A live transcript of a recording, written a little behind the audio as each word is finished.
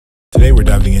Today we're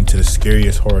diving into the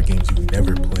scariest horror games you've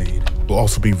never played. We'll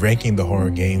also be ranking the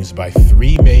horror games by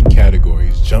 3 main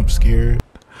categories: jump scare,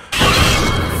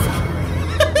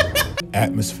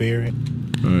 atmosphere,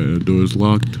 alright, the door's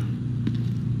locked,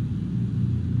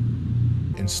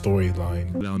 and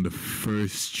storyline. On the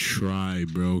first try,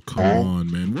 bro. Come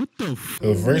on, man. What the f?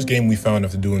 The first game we found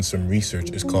after doing some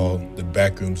research is called the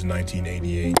Backrooms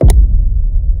 1988.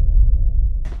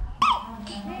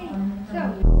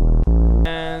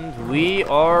 And we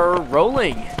are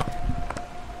rolling.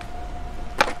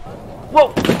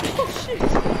 Whoa! Oh shit!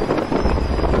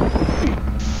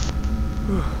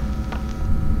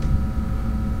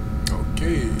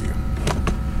 Okay.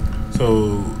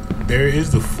 So there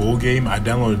is the full game. I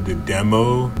downloaded the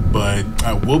demo, but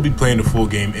I will be playing the full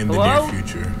game in the near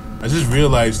future. I just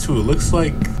realized too, it looks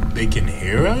like they can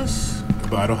hear us,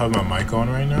 but I don't have my mic on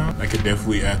right now. I could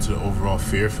definitely add to the overall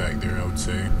fear factor, I would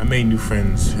say. I made new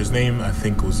friends. His name, I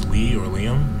think, was Lee or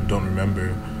Liam. Don't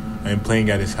remember. I am playing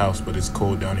at his house, but it's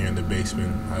cold down here in the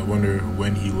basement. I wonder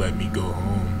when he let me go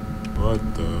home. What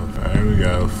the? Alright, we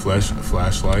got a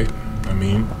flashlight.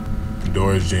 The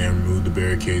door is jammed. Remove the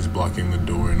barricades blocking the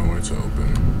door in order to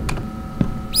open.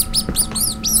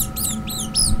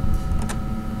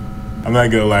 I'm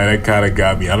not gonna lie, that kind of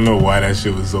got me. I don't know why that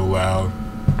shit was so loud.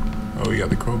 Oh, we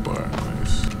got the crowbar.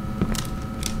 Nice.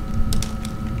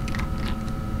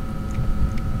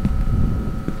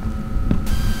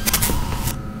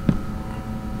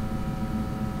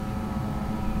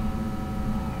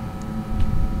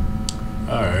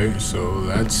 Alright, so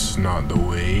that's not the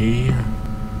way.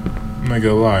 I'm not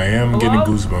gonna lie, I am getting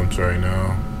goosebumps right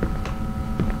now.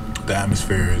 The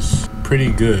atmosphere is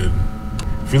pretty good.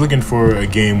 If you're looking for a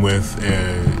game with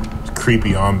a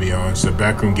creepy ambiance, the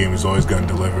Backroom game is always gonna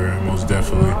deliver, most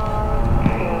definitely.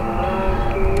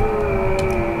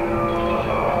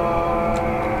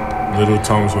 Little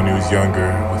Thomas when he was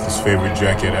younger, with his favorite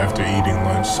jacket after eating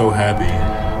lunch. So happy.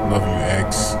 Love you,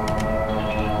 X.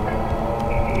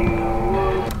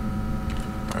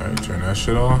 Alright, turn that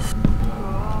shit off.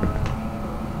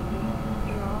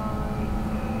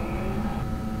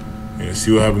 Yeah,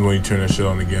 see what happens when you turn that shit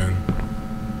on again.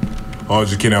 Oh, I was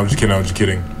just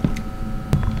kidding.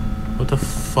 What the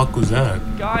fuck was that?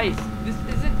 Guys, this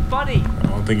isn't funny. I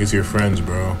don't think it's your friends,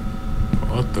 bro.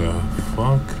 What the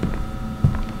fuck?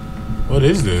 What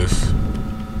is this?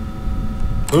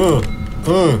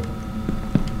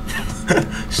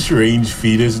 Strange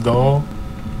fetus doll.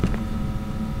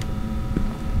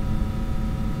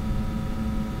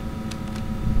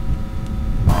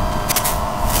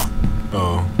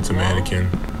 Oh, it's a mannequin.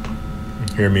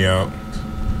 Hear me out.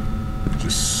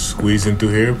 Just squeezing through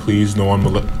here, please. No one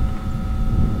molest.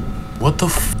 What the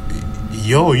f?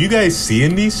 Yo, you guys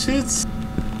seeing these shits?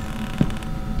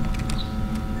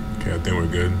 Okay, I think we're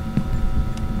good.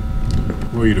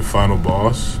 Who are you, the final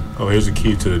boss? Oh, here's the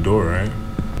key to the door, right?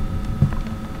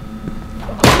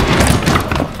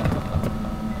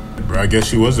 Bro, I guess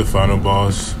she was the final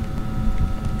boss.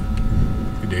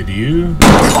 Did you?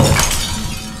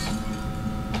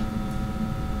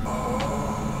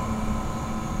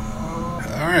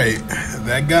 Alright,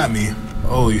 that got me.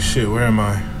 Holy shit, where am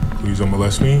I? Please don't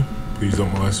molest me. Please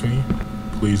don't molest me.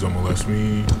 Please don't molest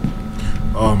me.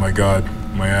 Oh my god,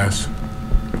 my ass.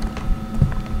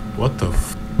 What the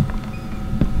f?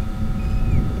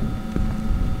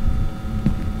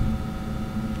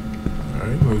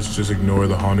 Alright, let's just ignore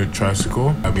the haunted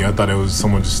tricycle. I thought it was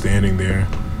someone just standing there.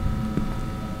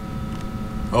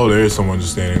 Oh, there is someone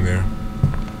just standing there.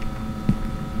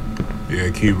 Yeah,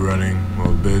 keep running,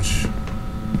 little bitch.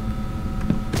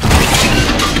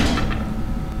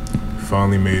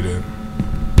 Finally made it.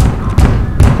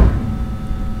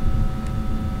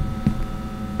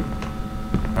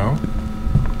 How?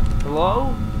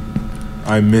 Hello?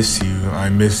 I miss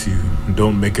you.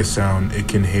 Don't make a sound. It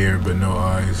can hear, but no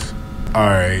eyes.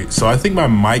 Alright, so I think my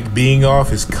mic being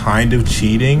off is kind of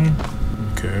cheating.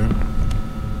 Okay.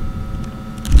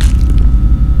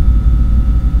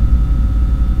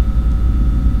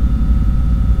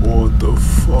 What the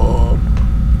fuck?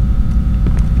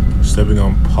 Stepping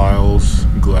on piles,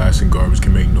 glass, and garbage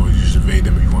can make noise. You should evade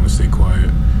them if you want to stay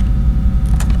quiet.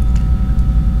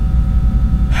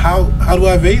 How do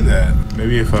I evade that?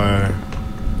 Maybe if I...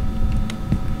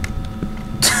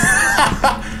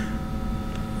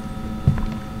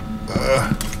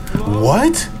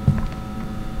 What?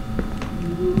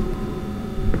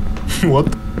 What?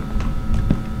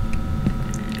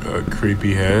 A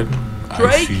creepy head.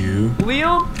 Drake? I see you.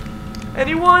 Liam?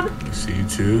 Anyone? I see you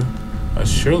too. I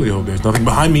surely hope there's nothing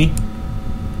behind me.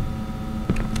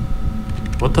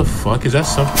 What the fuck? Is that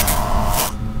something?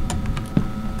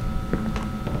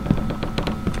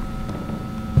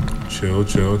 Chill,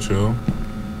 chill, chill.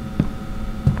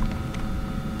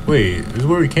 Wait, this is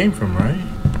where we came from, right?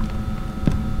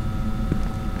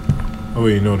 Oh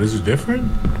wait, no, this is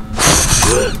different?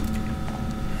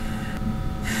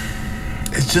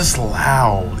 It's just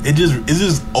loud. It's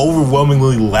just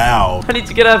overwhelmingly loud. I need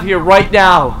to get out of here right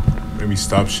now. Maybe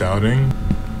stop shouting.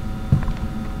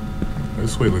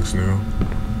 This way looks new.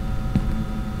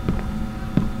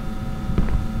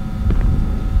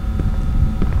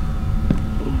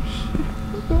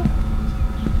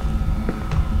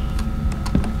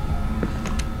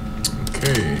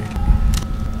 Okay.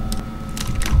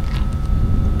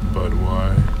 But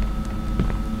why?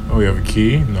 Oh, we have a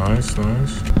key. Nice,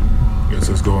 nice. Guess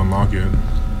let's go unlock it.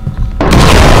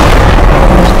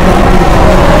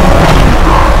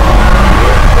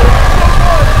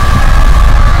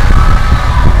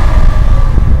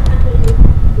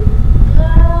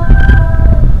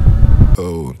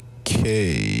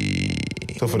 Okay.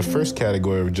 So for the first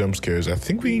category of jump scares, I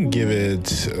think we can give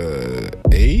it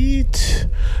 8.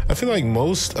 I feel like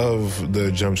most of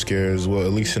the jump scares, well,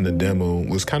 at least in the demo,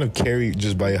 was kind of carried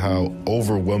just by how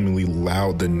overwhelmingly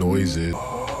loud the noise is.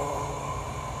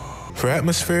 For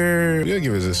atmosphere, yeah,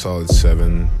 give it a solid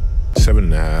 7,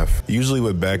 7.5. Usually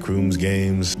with Backrooms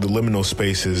games, the liminal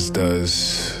spaces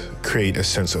does create a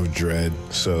sense of dread.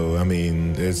 So I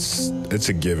mean, it's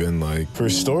a given. Like for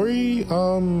story,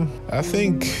 I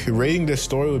think rating this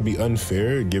story would be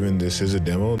unfair given this is a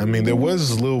demo. I mean, there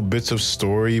was little bits of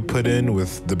story put in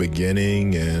with the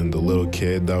beginning and the little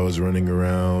kid that was running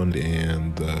around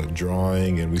and the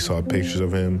drawing, and we saw pictures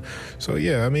of him. So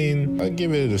yeah, I mean, I'd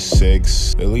give it a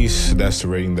 6. At least that's the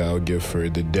rating that I'll give for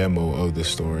the demo of the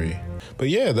story. But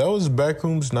yeah, that was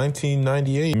Backrooms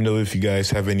 1998. Let me know if you guys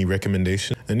have any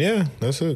recommendations. And yeah, that's it.